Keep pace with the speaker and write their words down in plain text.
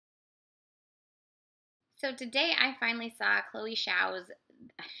So today I finally saw Chloé Zhao,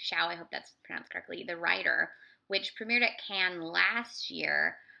 I hope that's pronounced correctly, The Writer, which premiered at Cannes last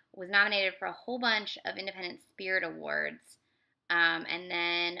year, was nominated for a whole bunch of Independent Spirit Awards, and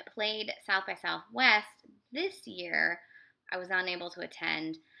then played South by Southwest this year. I was unable to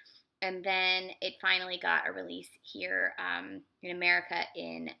attend, and then it finally got a release here in America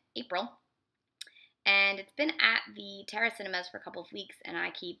in April. And it's been at the Terrace Cinemas for a couple of weeks, and I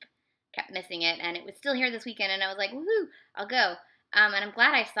kept missing it. And it was still here this weekend, and I was like, woohoo, I'll go. And I'm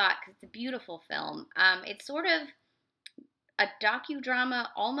glad I saw it because it's a beautiful film. It's sort of a docudrama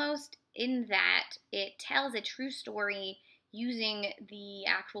almost, in that it tells a true story using the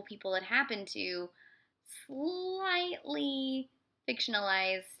actual people it happened to, slightly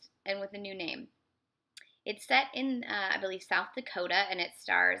fictionalized and with a new name. It's set in, I believe, South Dakota, and it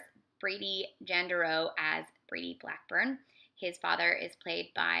stars Brady Jandreau as Brady Blackburn. His father is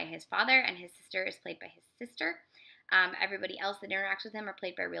played by his father, and his sister is played by his sister. Everybody else that interacts with him are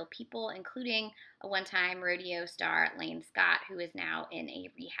played by real people, including a one-time rodeo star, Lane Scott, who is now in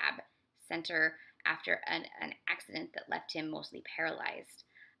a rehab center after an accident that left him mostly paralyzed.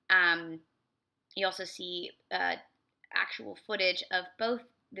 You also see actual footage of both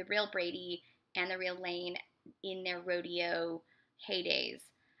the real Brady and the real Lane in their rodeo heydays.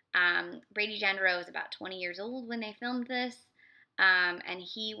 Brady Jandreau is about 20 years old when they filmed this, and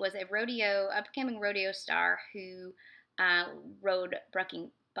he was upcoming rodeo star who rode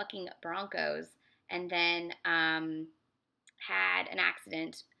bucking broncos, and then had an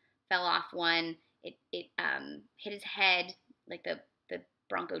accident, fell off one. It hit his head, like the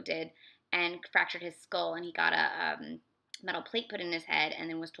bronco did, and fractured his skull, and he got a metal plate put in his head, and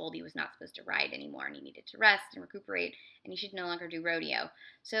then was told he was not supposed to ride anymore, and he needed to rest and recuperate, and he should no longer do rodeo.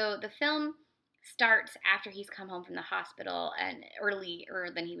 So the film starts after he's come home from the hospital, and earlier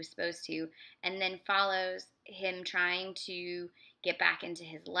than he was supposed to, and then follows him trying to get back into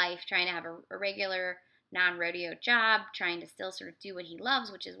his life, trying to have a regular non-rodeo job, trying to still sort of do what he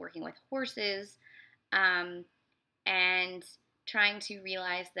loves, which is working with horses, and trying to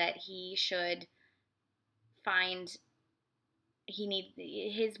realize that he should find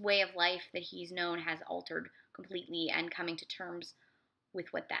his way of life that he's known has altered completely, and coming to terms with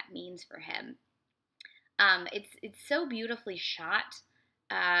what that means for him. It's so beautifully shot.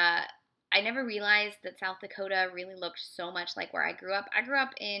 I never realized that South Dakota really looked so much like where I grew up. I grew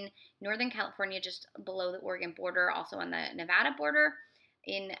up in Northern California, just below the Oregon border, also on the Nevada border,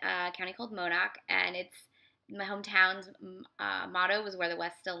 in a county called Modoc, and it's my hometown's motto was "Where the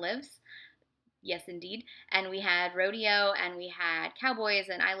West Still Lives." Yes, indeed. And we had rodeo, and we had cowboys,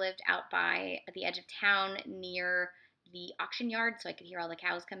 and I lived out by the edge of town near the auction yard, so I could hear all the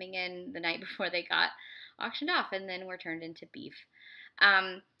cows coming in the night before they got auctioned off and then were turned into beef.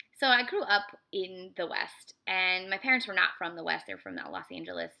 So I grew up in the West, and my parents were not from the West. They're from Los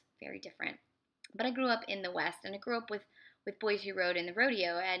Angeles, very different. But I grew up in the West, and I grew up with boys who rode in the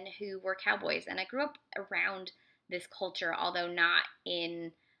rodeo and who were cowboys, and I grew up around this culture, although not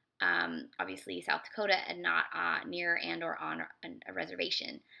in obviously South Dakota, and not near and or on a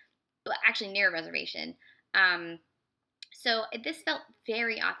reservation, but actually near a reservation. So this felt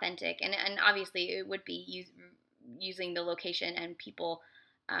very authentic, and obviously it would be using the location and people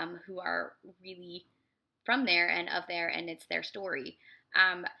who are really from there and of there, and it's their story.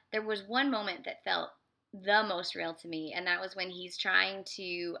 There was one moment that felt the most real to me, and that was when he's trying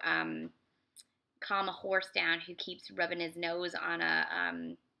to calm a horse down who keeps rubbing his nose on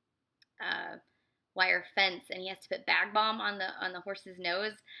a wire fence, and he has to put bag balm on the horse's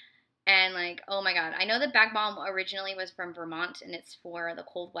nose. And like, oh my god, I know that bag balm originally was from Vermont, and it's for the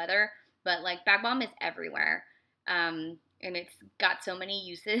cold weather, but like bag balm is everywhere, and it's got so many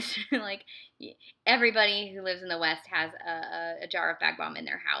uses. Like everybody who lives in the West has a jar of bag balm in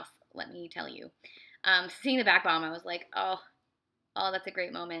their house, let me tell you. Seeing the bag balm, I was like, oh, that's a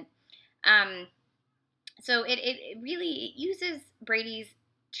great moment. So it really uses Brady's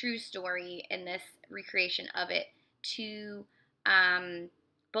true story in this recreation of it to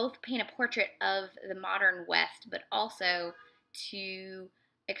both paint a portrait of the modern West, but also to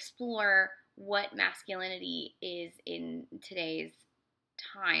explore what masculinity is in today's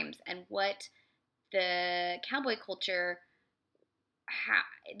times, and what the cowboy culture,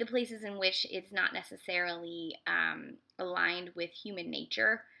 the places in which it's not necessarily aligned with human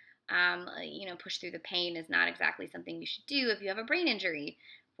nature. Push through the pain is not exactly something you should do if you have a brain injury,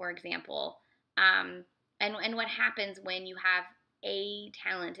 for example. And what happens when you have a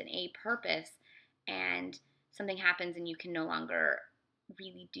talent and a purpose, and something happens and you can no longer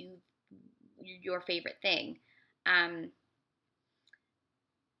really do your favorite thing.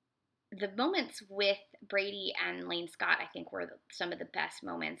 The moments with Brady and Lane Scott, I think, were some of the best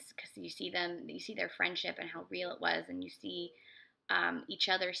moments because you see their friendship and how real it was, and you see each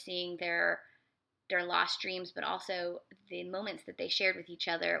other seeing their lost dreams, but also the moments that they shared with each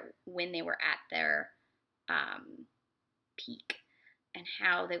other when they were at their um, peak, and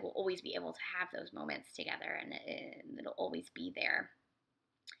how they will always be able to have those moments together, and it'll always be there.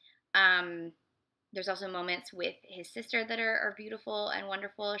 Um, there's also moments with his sister that are beautiful and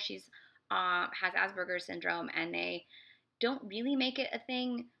wonderful. She's has Asperger's syndrome, and they don't really make it a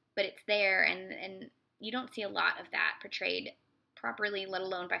thing, but it's there, and you don't see a lot of that portrayed properly, let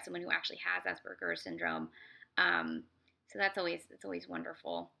alone by someone who actually has Asperger's syndrome. Um, so it's always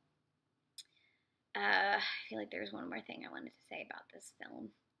wonderful. I feel like there's one more thing I wanted to say about this film.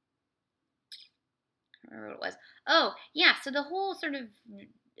 I don't remember what it was. Oh, yeah. So the whole sort of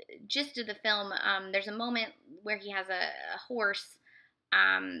gist of the film, there's a moment where he has a horse,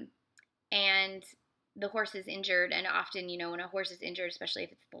 um, and the horse is injured. And often, when a horse is injured, especially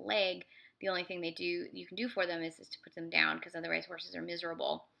if it's the leg, the only thing you can do for them is to put them down, because otherwise horses are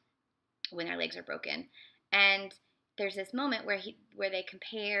miserable when their legs are broken. And there's this moment where they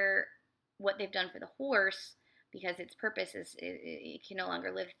compare what they've done for the horse, because its purpose is it can no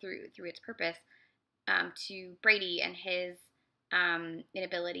longer live through its purpose, to Brady and his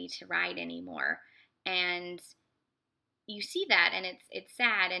inability to ride anymore. And you see that, and it's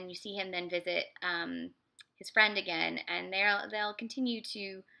sad. And you see him then visit his friend again, and they'll continue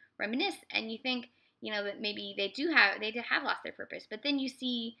to reminisce. And you think, that maybe they did have lost their purpose. But then you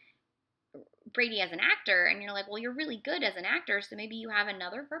see Brady as an actor, and you're like, well, you're really good as an actor, so maybe you have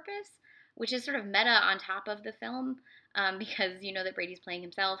another purpose, which is sort of meta on top of the film, because you know that Brady's playing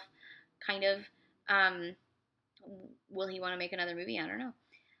himself, kind of. Um, will he want to make another movie? I don't know.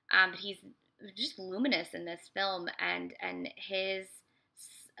 But he's just luminous in this film, and his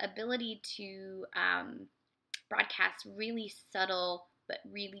ability to broadcast really subtle but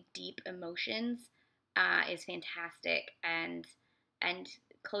really deep emotions is fantastic, and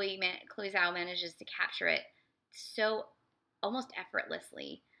Chloé Zhao manages to capture it so almost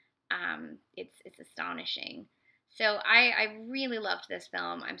effortlessly. It's astonishing. So I really loved this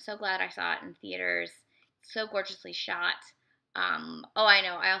film. I'm so glad I saw it in theaters. So gorgeously shot. Oh, I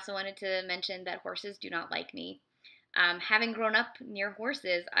know. I also wanted to mention that horses do not like me. Having grown up near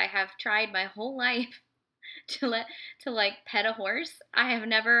horses, I have tried my whole life to like pet a horse. I have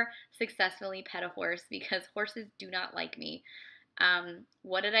never successfully pet a horse because horses do not like me.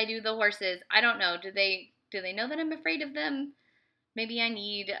 What did I do to the horses? I don't know. Do they know that I'm afraid of them? Maybe I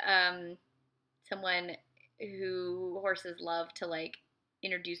need someone who horses love to like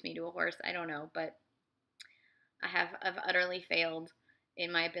introduce me to a horse. I don't know, but I've utterly failed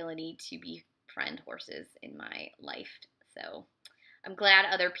in my ability to befriend horses in my life. So I'm glad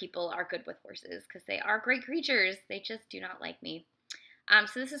other people are good with horses because they are great creatures. They just do not like me.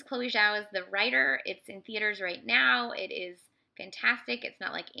 So this is Chloé Zhao as the writer. It's in theaters right now. It is fantastic. It's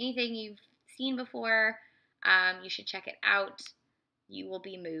not like anything you've seen before. You should check it out. You will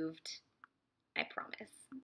be moved. I promise.